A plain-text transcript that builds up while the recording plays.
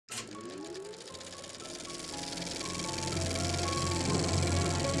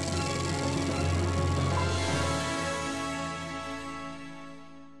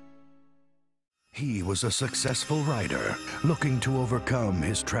was a successful writer looking to overcome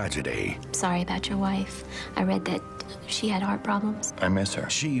his tragedy. Sorry about your wife. I read that she had heart problems. I miss her.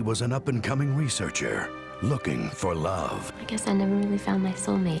 She was an up-and-coming researcher looking for love. I guess I never really found my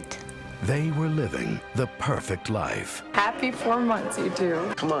soulmate. They were living the perfect life. Happy 4 months, you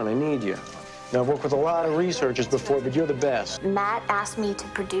two. Come on, I need you. Now, I've worked with a lot of researchers before, but you're the best. Matt asked me to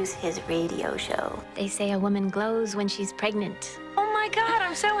produce his radio show. They say a woman glows when she's pregnant. Oh my God,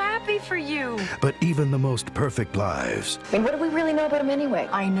 I'm so happy for you. But even the most perfect lives I mean, what do we really know about him anyway?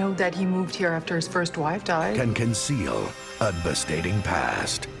 I know that he moved here after his first wife died. can conceal a devastating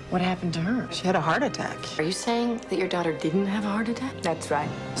past. What happened to her? She had a heart attack. Are you saying that your daughter didn't have a heart attack? That's right.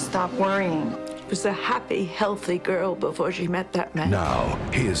 Stop worrying. Was a happy, healthy girl before she met that man. Now,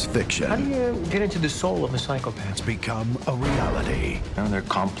 his How do fiction you get into the soul of a psychopath? has become a reality. You know, they're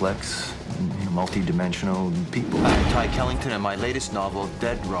complex, multi-dimensional people. Ty Kellington and my latest novel,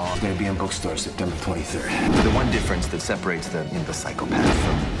 Dead Wrong. It's going to be in bookstores September 23rd. The one difference that separates the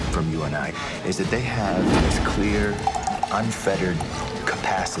psychopath from you and I is that they have this clear, unfettered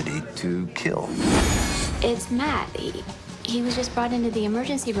capacity to kill. It's Matt. He was just brought into the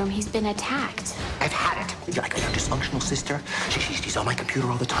emergency room. He's been attacked. I've had it. You're like your dysfunctional sister. She's on my computer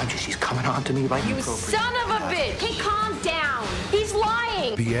all the time. She's coming on to me like You son of a bitch! Hey, calm down. He's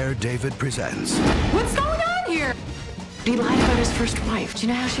lying. Pierre David presents What's going on here? He lied about his first wife. Do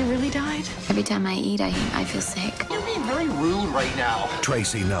you know how she really died? Every time I eat, I feel sick. You're being very rude right now.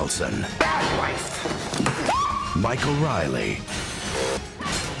 Tracy Nelson, Bad wife. Michael Riley,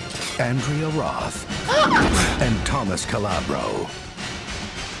 Andrea Roth, and Thomas Calabro.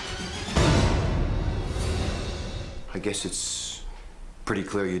 I guess it's pretty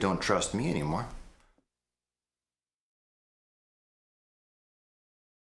clear you don't trust me anymore.